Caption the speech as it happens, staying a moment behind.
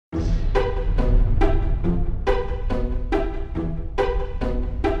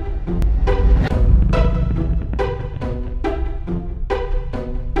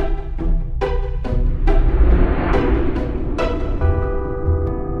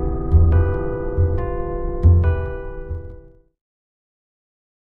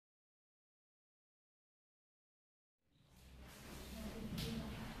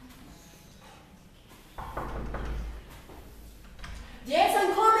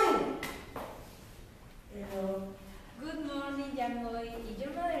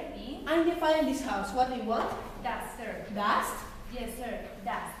inside this house. What do you want? Dust, sir. Dust? Yes, sir.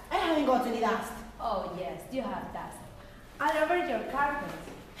 Dust. I haven't got any dust. Oh, yes, you have dust. All over your carpet.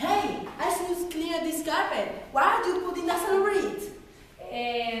 Hey, I see you clear this carpet. Why are you putting dust all over it?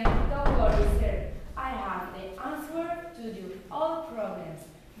 Don't worry, sir. I have the answer to your all problems.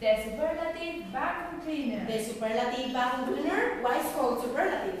 The superlative vacuum cleaner. The superlative vacuum cleaner? Why is it called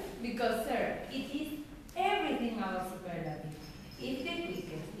superlative? Because, sir, it is everything about superlative. It's the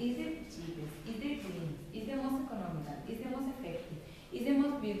quickest, it's the cheapest, it's the cleanest, it's the most economical, it's the most effective, it's the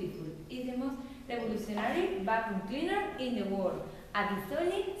most beautiful, it's the most revolutionary vacuum cleaner in the world. And it's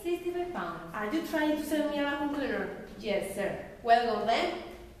only 65 pounds. Are you trying to sell me a vacuum cleaner? Yes, sir. Well, go then.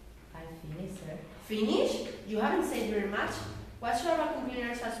 I finished, sir. Finish? You haven't said very much. What sort of vacuum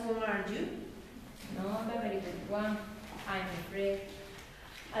cleaner saleswoman are you? No, the very good one. I'm afraid.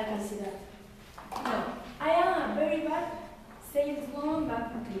 I can see that. No, I am a very bad saleswoman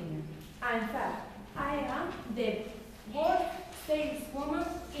vacuum cleaner. In fact, I am the worst saleswoman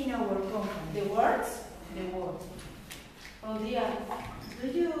in our company. The words? The worst. Oh dear. Do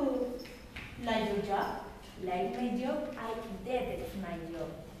you like your job? Like my job, I detest my job.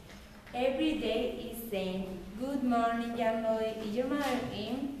 Every day is saying, "Good morning, young lady. Is your mother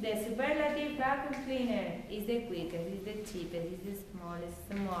in?" The superlative vacuum cleaner is the quickest, is the cheapest, is the smallest,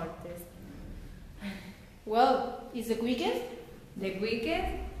 the smartest. Well, is the quickest? The quickest?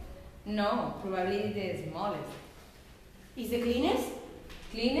 No, probably the smallest. Is the cleanest?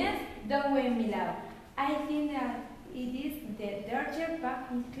 Cleanest? Don't wait me loud. I think that it is the dirtiest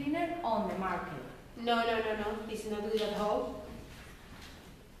vacuum cleaner on the market. No. It's not good at all.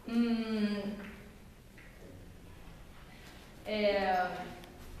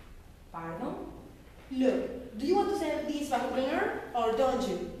 Pardon? Look, do you want to sell this vacuum cleaner or don't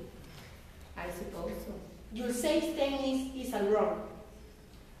you? I suppose so. Your sales technique is all wrong.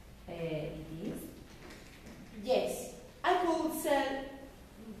 It is? Yes, I could sell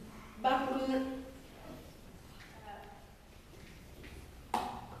vacuum cleaner.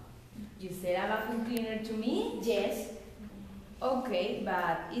 You sell a vacuum cleaner to me? Yes. Okay,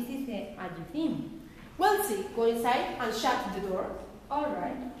 but is it a you think? Well, see, go inside and shut the door. All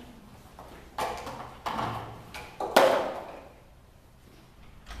right.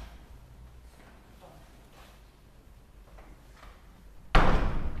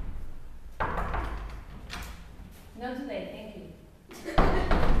 Not today, thank you.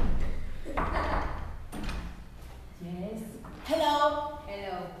 Yes. Hello.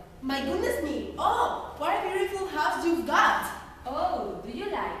 Hello. My goodness me. Oh, what a beautiful house you've got. Oh, do you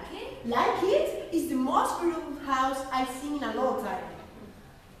like it? Like it? It's the most beautiful house I've seen in a long time.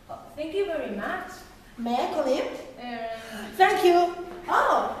 Oh, thank you very much. May I come in? Thank you.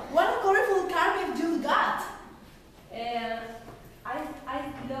 Oh, what a colorful carpet you've got. I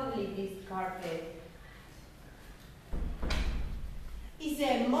lovely this carpet. It's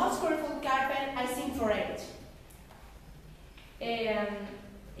the most colorful carpet I've seen for age.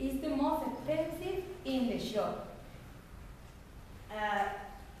 It's the most expensive in the shop.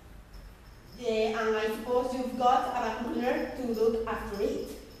 And I suppose you've got a vacuum cleaner to look after it.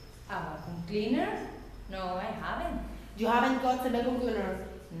 A vacuum cleaner? No, I haven't. You haven't got a vacuum cleaner?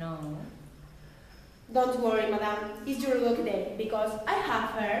 No. Don't worry, madam. It's your lucky day, because I have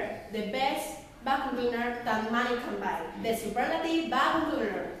heard the best vacuum cleaner that money can buy. The superlative vacuum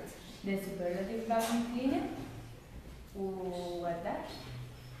cleaner. The superlative vacuum cleaner? What's that?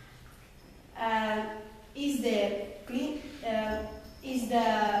 Is the clean? Is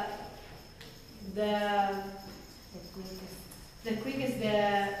the quickest,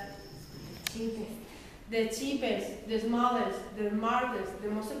 the cheapest, the smallest, the smartest, the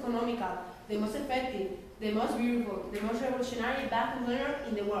most economical, the most effective, the most beautiful, the most revolutionary vacuum cleaner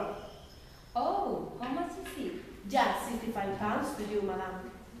in the world. Oh, how much is it? Just 65 pounds to you,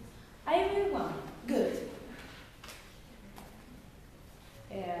 madam. I really want. Good.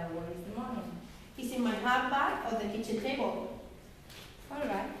 Where is the money? It's in my handbag on the kitchen table. All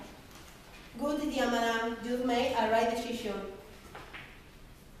right. Good idea, madam. You've made a right decision.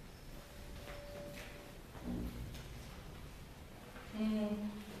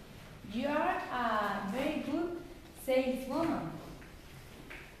 You are a very good saleswoman.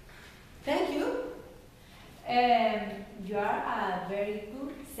 Thank you. You are a very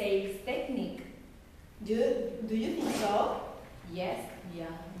good sales technique. Do you think so? Yes,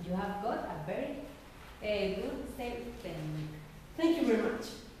 yeah. You have got a very good sales technique. Thank you very much.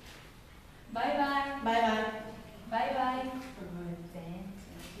 Bye bye. Bye bye. Bye bye.